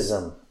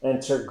racism.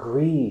 Enter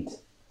greed.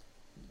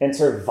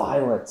 Enter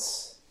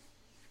violence.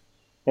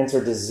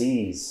 Enter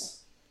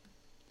disease.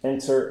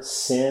 Enter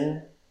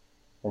sin.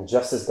 And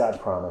just as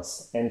God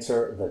promised,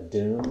 enter the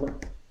doom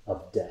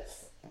of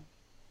death.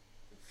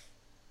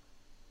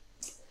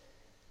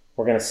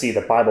 We're going to see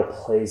the Bible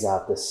plays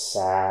out this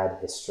sad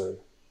history.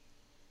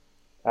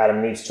 Adam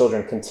and Eve's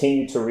children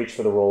continue to reach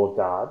for the role of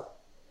God,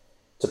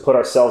 to put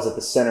ourselves at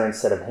the center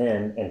instead of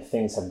him, and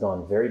things have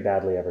gone very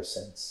badly ever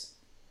since.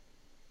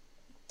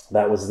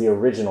 That was the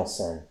original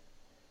sin,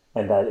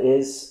 and that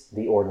is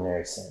the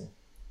ordinary sin.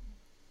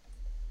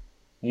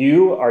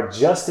 You are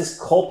just as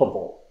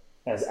culpable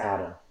as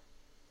Adam,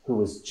 who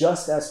was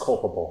just as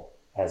culpable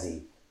as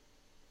Eve.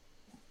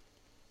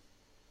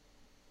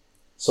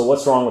 So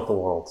what's wrong with the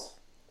world?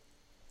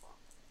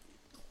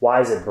 Why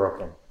is it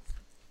broken?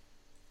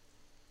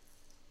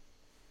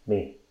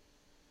 Me.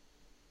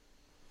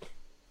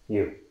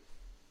 You.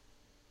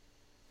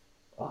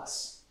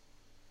 Us.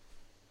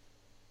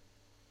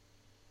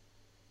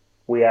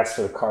 We ask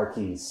for the car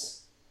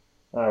keys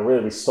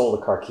Really, we stole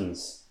the car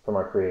keys from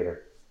our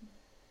Creator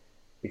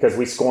because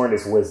we scorned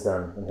his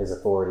wisdom and his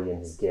authority and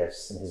his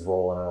gifts and his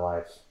role in our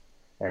life.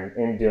 And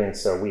in doing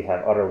so, we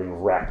have utterly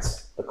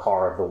wrecked the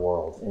car of the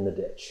world in the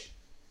ditch.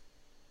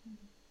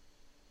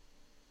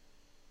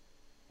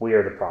 We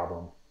are the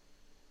problem.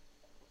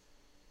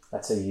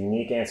 That's a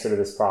unique answer to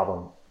this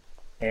problem,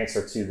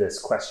 answer to this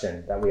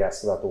question that we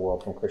ask about the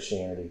world from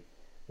Christianity.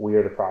 We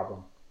are the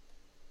problem.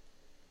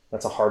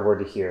 That's a hard word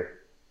to hear.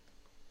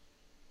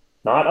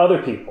 Not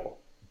other people,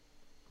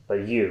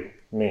 but you,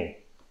 me.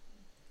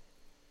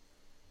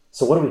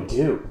 So what do we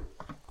do?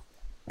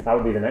 That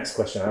would be the next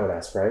question I would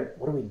ask, right?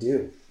 What do we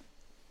do?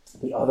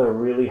 The other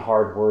really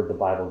hard word the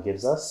Bible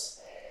gives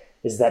us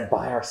is that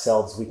by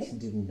ourselves we can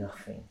do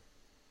nothing.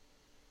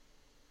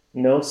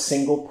 No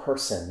single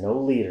person, no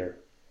leader,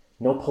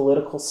 no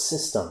political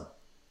system,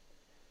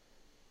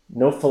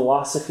 no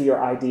philosophy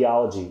or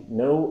ideology,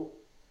 no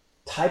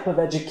type of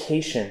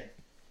education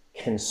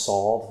can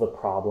solve the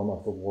problem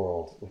of the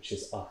world, which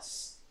is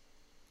us.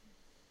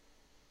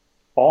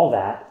 All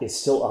that is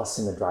still us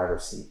in the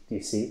driver's seat. Do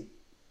you see?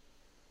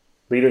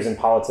 Leaders in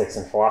politics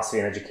and philosophy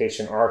and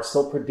education are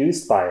still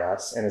produced by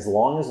us, and as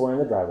long as we're in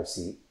the driver's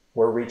seat,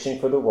 we're reaching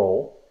for the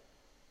role,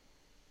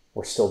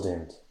 we're still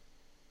doomed.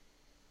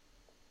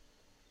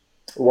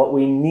 What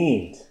we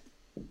need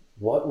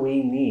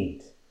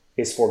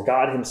is for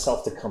God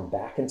himself to come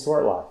back into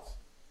our life,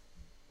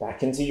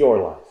 back into your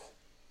life,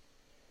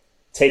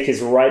 take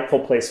his rightful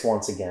place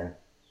once again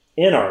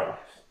in our life.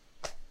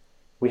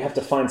 We have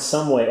to find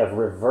some way of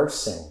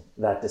reversing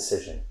that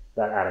decision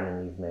that Adam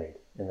and Eve made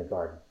in the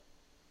garden.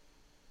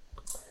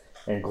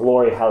 And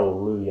glory,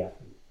 hallelujah,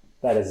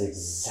 that is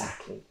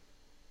exactly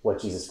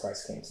what Jesus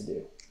Christ came to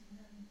do.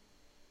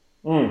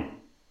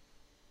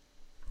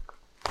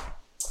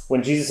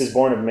 When Jesus is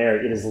born of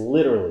Mary, it is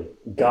literally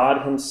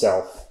God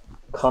himself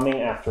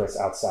coming after us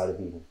outside of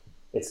Eden.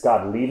 It's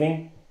God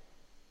leaving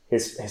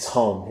his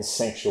home, his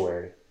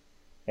sanctuary,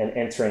 and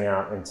entering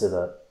out into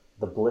the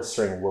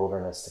blistering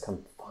wilderness to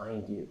come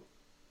find you.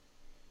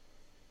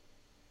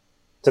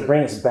 To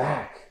bring us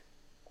back,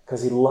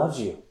 because he loves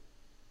you.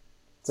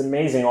 It's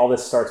amazing all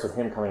this starts with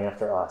him coming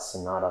after us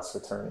and not us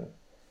returning.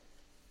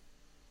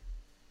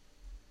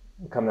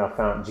 Come thou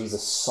fount,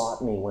 Jesus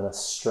sought me when a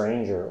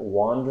stranger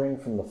wandering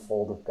from the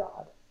fold of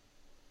God.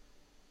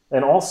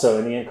 And also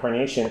in the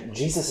incarnation,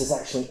 Jesus is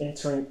actually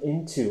entering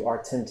into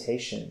our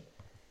temptation.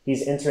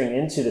 He's entering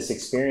into this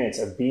experience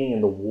of being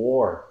in the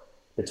war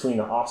between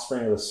the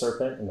offspring of the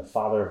serpent and the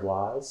father of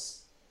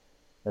lies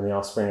and the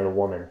offspring of the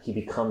woman. He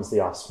becomes the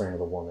offspring of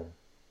the woman.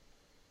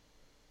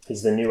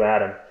 He's the new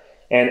Adam.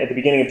 And at the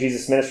beginning of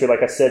Jesus' ministry,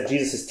 like I said,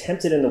 Jesus is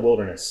tempted in the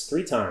wilderness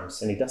 3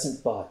 times, and he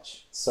doesn't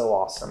budge. It's so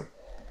awesome.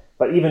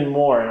 But even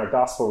more in our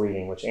gospel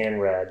reading, which Anne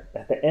read,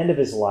 at the end of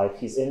his life,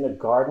 he's in the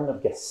Garden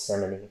of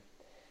Gethsemane.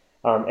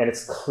 And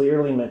it's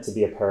clearly meant to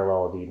be a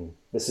parallel of Eden.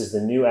 This is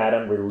the new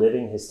Adam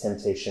reliving his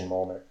temptation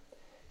moment.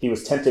 He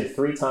was tempted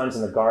 3 times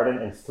in the garden,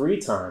 and 3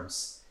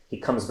 times he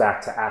comes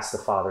back to ask the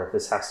Father if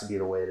this has to be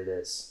the way it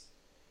is.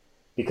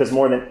 Because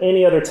more than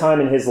any other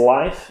time in his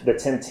life, the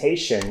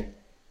temptation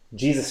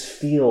Jesus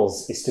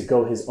feels is to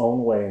go his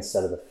own way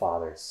instead of the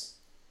Father's.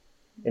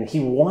 And he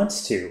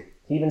wants to.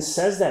 He even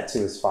says that to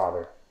his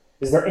Father.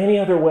 Is there any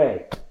other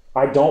way?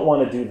 I don't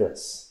want to do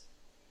this.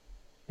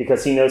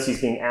 Because he knows he's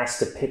being asked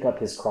to pick up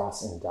his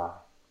cross and die.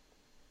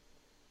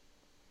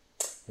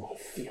 And he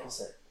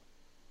feels it.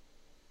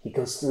 He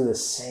goes through the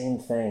same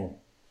thing.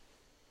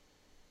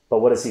 But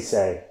what does he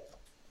say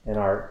in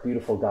our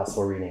beautiful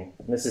gospel reading?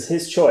 And this is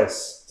his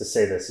choice to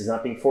say this. He's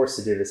not being forced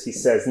to do this. He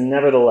says,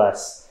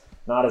 nevertheless,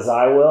 not as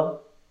I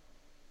will,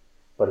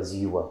 but as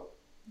you will.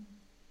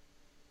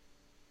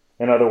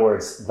 In other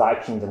words,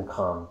 thy kingdom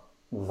come,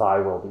 thy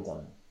will be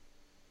done.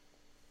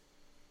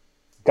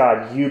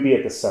 God, you be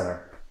at the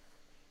center.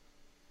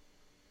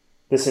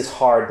 This is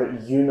hard,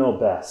 but you know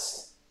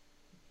best.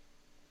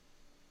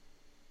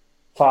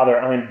 Father,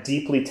 I am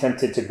deeply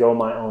tempted to go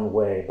my own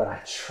way, but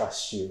I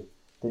trust you.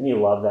 Didn't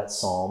you love that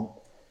psalm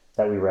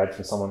that we read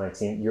from Psalm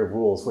 119? Your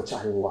rules, which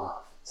I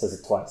love. It says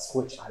it twice,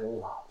 which I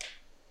love.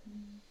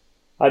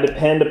 I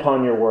depend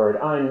upon your word.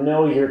 I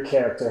know your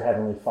character,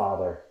 Heavenly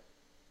Father.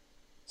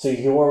 So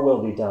your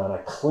will be done. I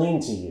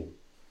cling to you.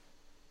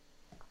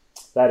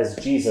 That is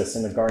Jesus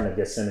in the Garden of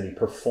Gethsemane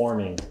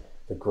performing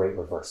the great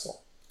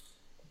reversal.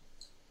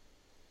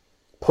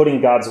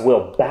 Putting God's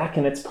will back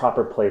in its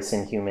proper place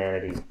in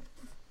humanity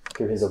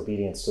through his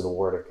obedience to the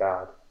word of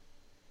God.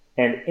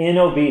 And in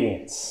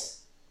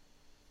obedience,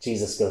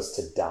 Jesus goes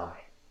to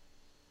die.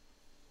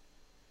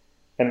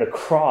 And the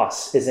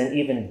cross is an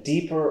even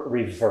deeper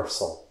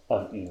reversal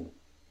of Eden.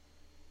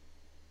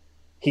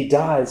 He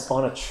dies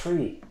on a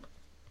tree,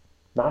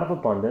 not of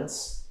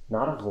abundance,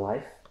 not of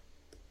life,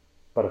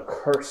 but a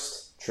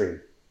cursed tree,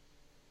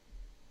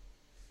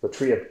 the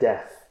tree of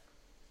death.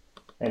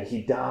 And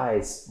he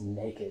dies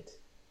naked.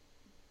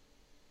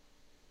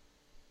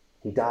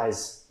 He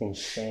dies in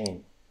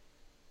shame.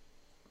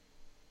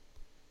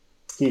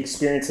 He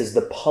experiences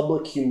the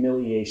public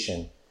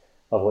humiliation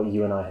of what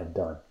you and I have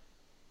done.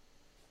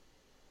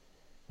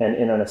 And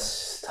in an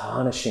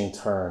astonishing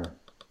turn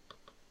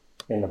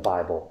in the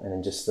Bible and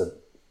in just the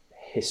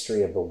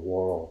history of the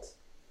world,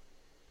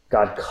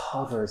 God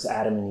covers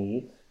Adam and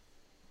Eve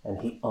and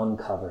he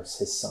uncovers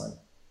his son.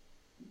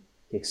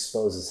 He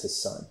exposes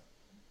his son.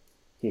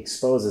 He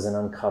exposes and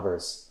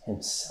uncovers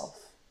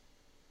himself.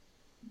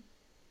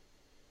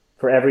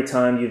 For every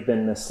time you've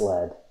been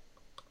misled,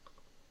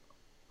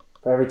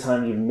 for every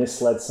time you've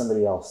misled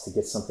somebody else to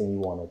get something you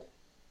wanted,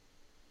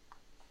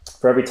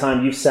 for every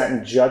time you've sat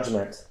in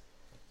judgment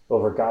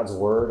over God's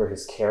word or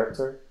his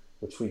character,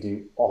 which we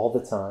do all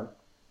the time,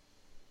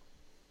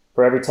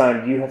 for every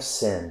time you have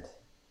sinned,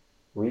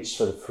 reached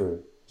for the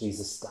fruit,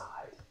 Jesus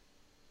died.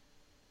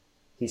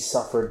 He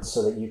suffered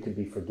so that you could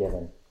be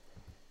forgiven.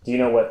 Do you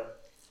know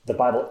what the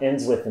Bible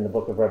ends with in the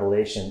book of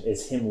Revelation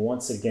is him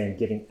once again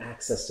giving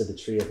access to the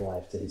tree of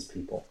life to his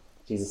people.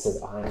 Jesus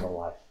says, I am the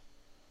life.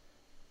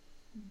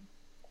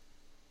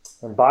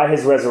 And by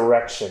his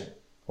resurrection,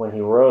 when he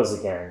rose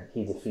again,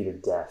 he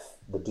defeated death,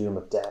 the doom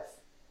of death.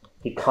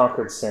 He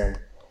conquered sin.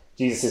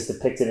 Jesus is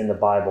depicted in the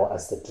Bible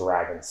as the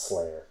dragon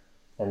slayer.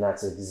 And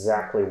that's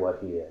exactly what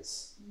he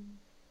is.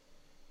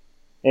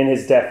 In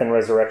his death and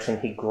resurrection,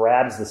 he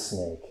grabs the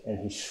snake and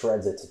he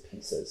shreds it to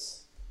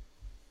pieces.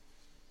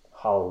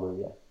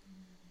 Hallelujah.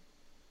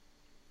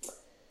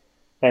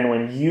 And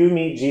when you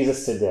meet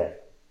Jesus today,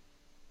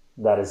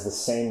 that is the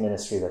same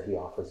ministry that he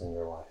offers in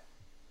your life.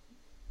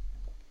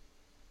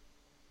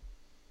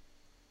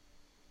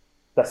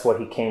 That's what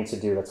he came to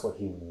do. That's what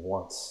he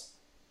wants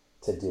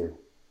to do.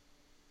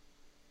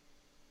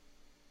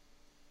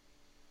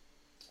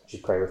 Would you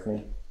pray with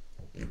me?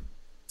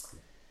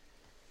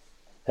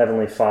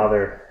 Heavenly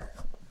Father,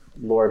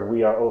 Lord,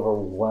 we are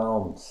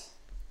overwhelmed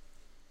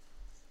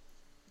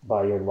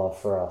by your love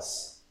for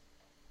us.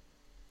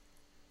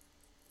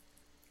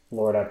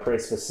 Lord, I pray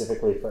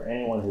specifically for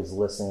anyone who's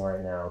listening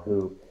right now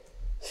who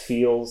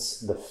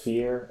feels the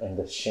fear and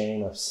the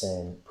shame of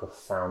sin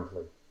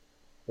profoundly.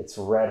 It's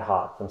red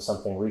hot from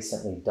something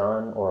recently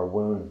done or a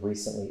wound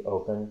recently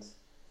opened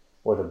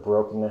or the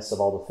brokenness of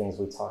all the things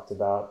we talked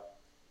about.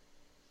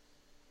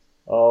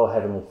 Oh,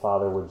 Heavenly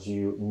Father, would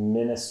you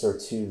minister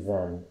to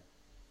them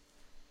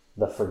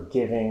the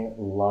forgiving,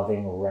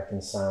 loving,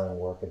 reconciling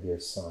work of your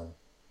Son?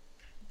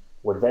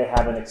 Would they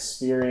have an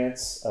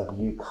experience of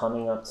you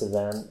coming up to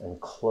them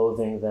and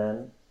clothing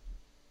them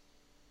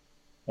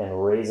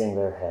and raising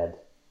their head?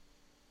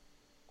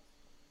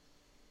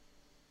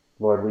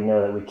 Lord, we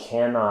know that we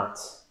cannot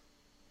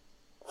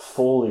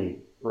fully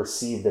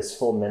receive this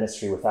full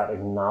ministry without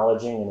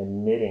acknowledging and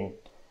admitting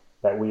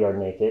that we are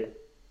naked,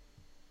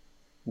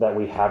 that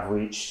we have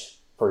reached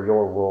for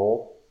your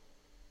role.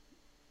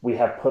 We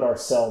have put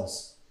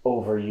ourselves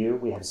over you.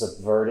 We have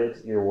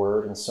subverted your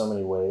word in so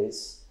many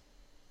ways.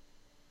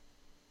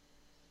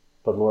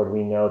 But Lord,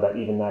 we know that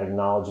even that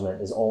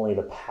acknowledgement is only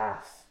the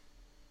path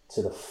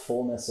to the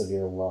fullness of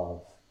your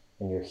love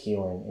and your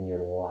healing in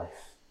your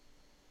life.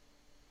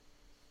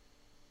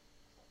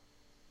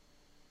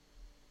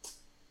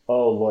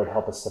 Oh, Lord,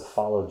 help us to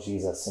follow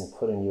Jesus in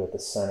putting you at the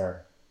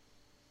center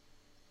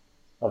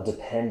of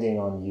depending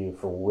on you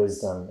for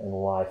wisdom and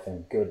life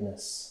and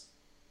goodness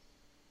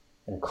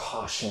and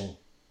caution.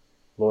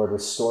 Lord,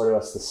 restore to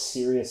us the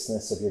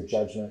seriousness of your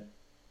judgment,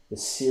 the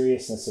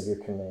seriousness of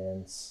your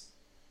commands,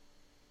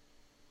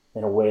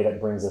 in a way that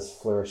brings us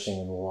flourishing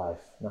in life,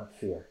 not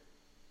fear.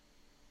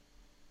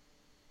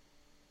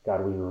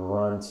 God, we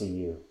run to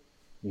you.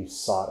 You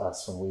sought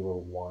us when we were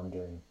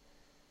wandering.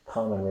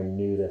 Come and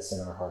renew this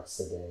in our hearts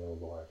today, O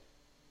Lord.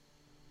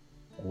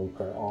 And we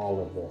pray all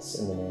of this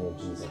in the name of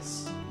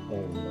Jesus.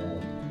 Amen.